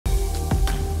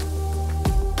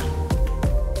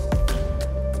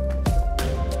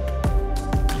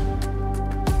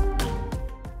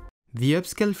The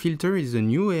Upscale filter is a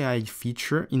new AI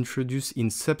feature introduced in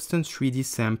Substance 3D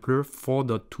Sampler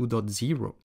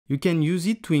 4.2.0. You can use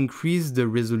it to increase the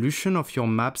resolution of your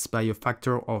maps by a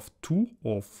factor of 2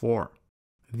 or 4.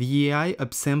 The AI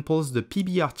upsamples the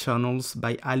PBR channels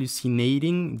by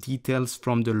hallucinating details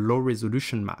from the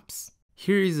low-resolution maps.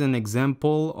 Here is an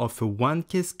example of a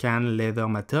 1K scan leather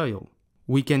material.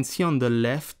 We can see on the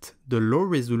left the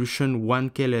low-resolution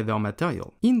 1K leather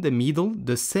material. In the middle,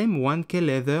 the same 1K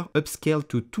leather upscaled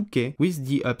to 2K with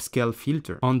the Upscale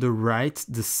filter. On the right,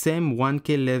 the same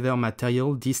 1K leather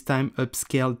material, this time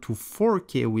upscaled to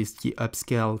 4K with the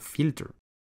Upscale filter.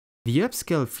 The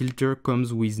Upscale filter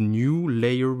comes with new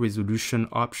layer resolution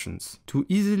options. To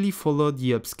easily follow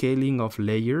the upscaling of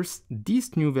layers,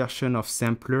 this new version of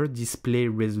Sampler displays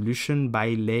resolution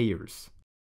by layers.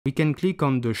 We can click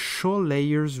on the Show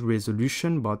Layers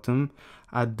Resolution button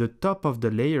at the top of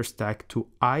the layer stack to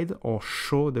hide or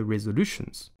show the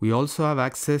resolutions. We also have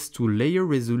access to layer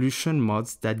resolution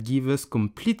mods that give us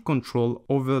complete control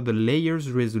over the layer's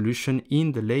resolution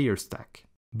in the layer stack.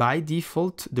 By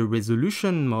default, the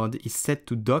resolution mode is set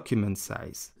to document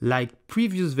size. Like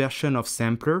previous version of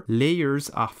Sampler,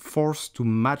 layers are forced to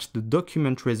match the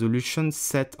document resolution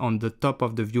set on the top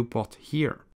of the viewport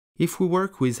here. If we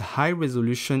work with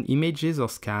high-resolution images or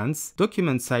scans,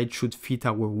 document size should fit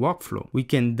our workflow. We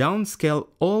can downscale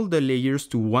all the layers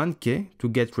to 1K to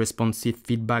get responsive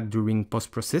feedback during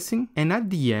post-processing, and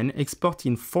at the end export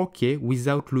in 4K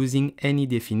without losing any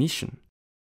definition.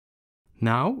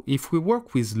 Now, if we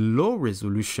work with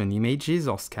low-resolution images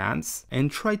or scans and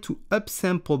try to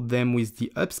upsample them with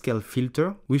the Upscale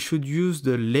filter, we should use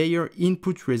the Layer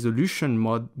Input Resolution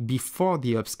mode before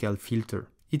the Upscale filter.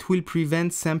 It will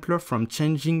prevent Sampler from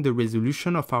changing the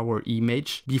resolution of our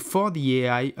image before the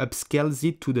AI upscales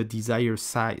it to the desired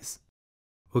size.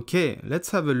 Okay,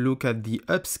 let's have a look at the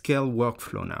Upscale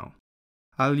workflow now.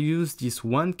 I'll use this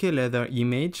 1K leather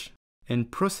image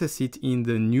and process it in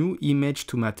the new Image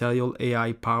to Material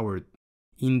AI powered.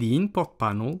 In the import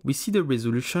panel, we see the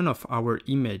resolution of our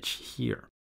image here.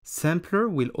 Sampler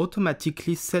will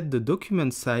automatically set the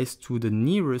document size to the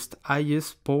nearest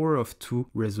highest power of 2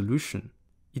 resolution.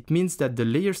 It means that the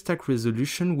layer stack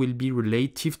resolution will be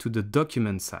relative to the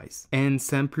document size, and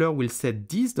Sampler will set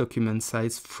this document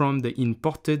size from the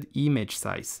imported image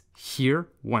size, here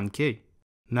 1K.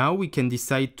 Now we can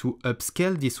decide to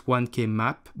upscale this 1K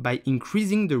map by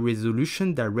increasing the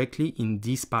resolution directly in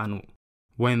this panel.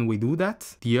 When we do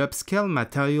that, the Upscale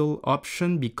material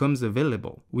option becomes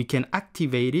available. We can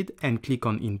activate it and click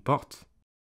on Import.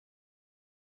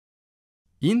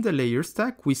 In the layer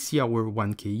stack, we see our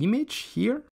 1K image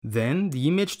here, then the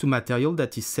image to material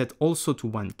that is set also to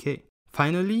 1K.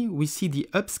 Finally, we see the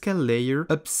Upscale layer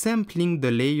upsampling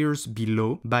the layers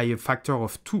below by a factor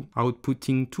of 2,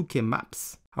 outputting 2K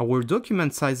maps. Our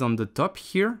document size on the top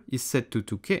here is set to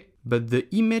 2K, but the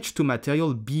image to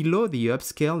material below the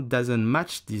upscale doesn't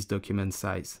match this document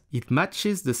size. It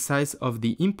matches the size of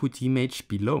the input image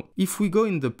below. If we go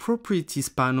in the Properties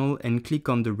panel and click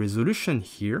on the resolution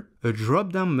here, a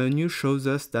drop-down menu shows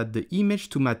us that the image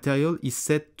to material is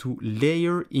set to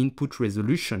Layer Input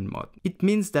Resolution mode. It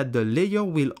means that the layer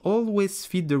will always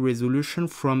fit the resolution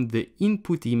from the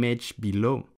input image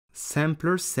below.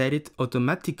 Sampler set it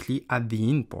automatically at the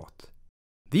import.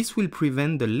 This will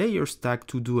prevent the layer stack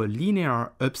to do a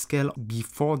linear upscale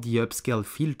before the Upscale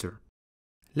filter.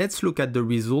 Let's look at the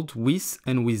result with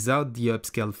and without the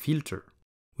Upscale filter.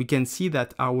 We can see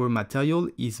that our material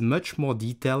is much more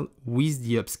detailed with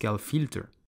the Upscale filter.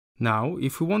 Now,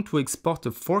 if we want to export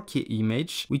a 4K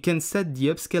image, we can set the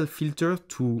Upscale filter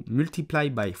to multiply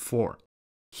by 4.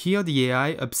 Here the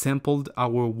AI upsampled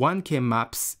our 1K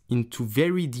maps into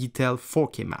very detailed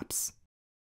 4K maps.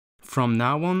 From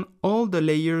now on, all the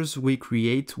layers we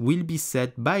create will be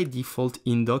set by default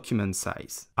in document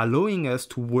size, allowing us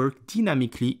to work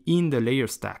dynamically in the layer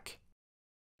stack.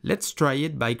 Let's try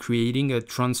it by creating a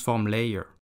transform layer.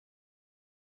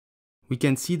 We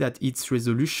can see that its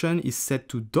resolution is set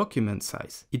to document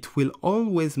size. It will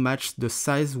always match the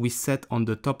size we set on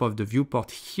the top of the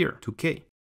viewport here, 2K.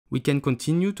 We can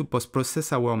continue to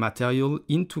post-process our material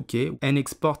in 2K and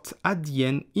export at the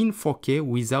end in 4K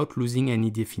without losing any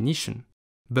definition.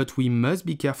 But we must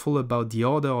be careful about the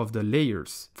order of the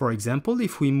layers. For example,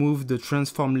 if we move the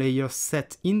transform layer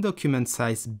set in document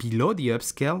size below the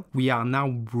upscale, we are now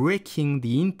breaking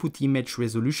the input image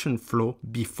resolution flow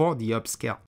before the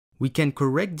upscale. We can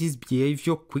correct this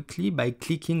behavior quickly by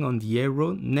clicking on the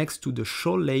arrow next to the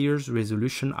Show Layers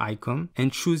Resolution icon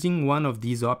and choosing one of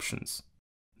these options.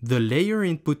 The layer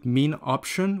input min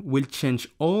option will change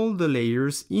all the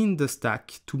layers in the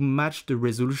stack to match the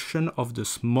resolution of the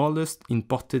smallest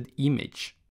imported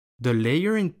image. The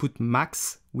layer input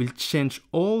max will change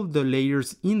all the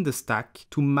layers in the stack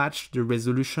to match the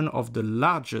resolution of the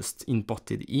largest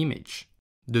imported image.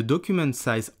 The document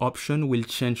size option will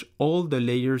change all the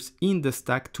layers in the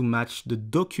stack to match the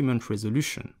document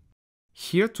resolution.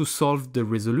 Here, to solve the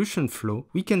resolution flow,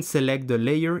 we can select the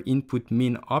layer input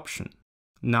min option.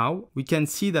 Now, we can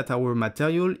see that our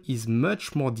material is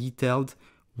much more detailed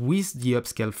with the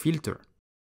upscale filter.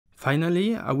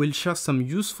 Finally, I will share some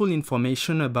useful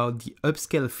information about the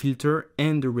upscale filter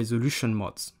and the resolution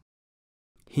modes.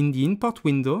 In the import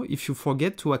window, if you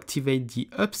forget to activate the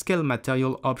upscale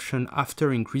material option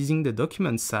after increasing the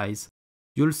document size,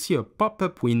 you'll see a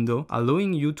pop-up window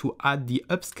allowing you to add the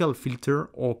upscale filter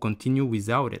or continue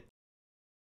without it.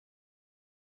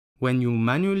 When you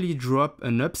manually drop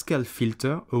an upscale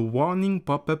filter, a warning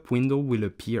pop-up window will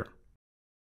appear.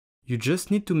 You just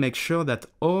need to make sure that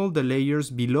all the layers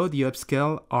below the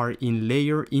upscale are in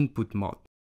layer input mode.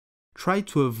 Try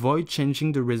to avoid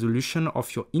changing the resolution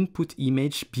of your input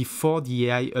image before the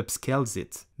AI upscales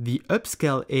it. The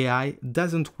upscale AI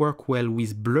doesn't work well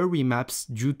with blurry maps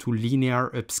due to linear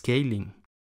upscaling.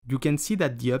 You can see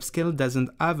that the upscale doesn't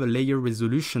have a layer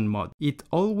resolution mode. It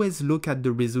always looks at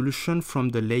the resolution from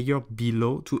the layer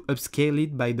below to upscale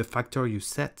it by the factor you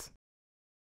set.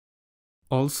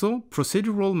 Also,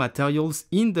 procedural materials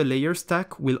in the layer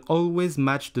stack will always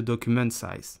match the document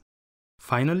size.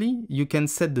 Finally, you can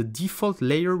set the default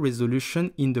layer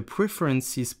resolution in the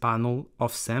Preferences panel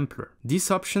of Sampler.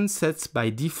 This option sets by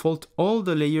default all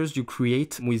the layers you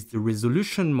create with the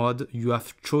resolution mode you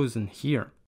have chosen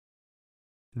here.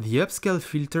 The upscale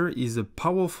filter is a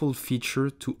powerful feature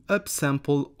to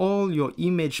upsample all your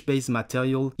image-based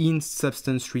material in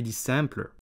Substance 3D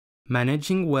Sampler.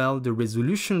 Managing well the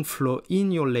resolution flow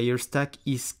in your layer stack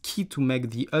is key to make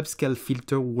the upscale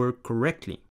filter work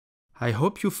correctly. I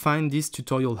hope you find this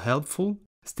tutorial helpful.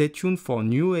 Stay tuned for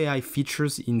new AI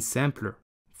features in Sampler.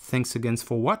 Thanks again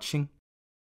for watching.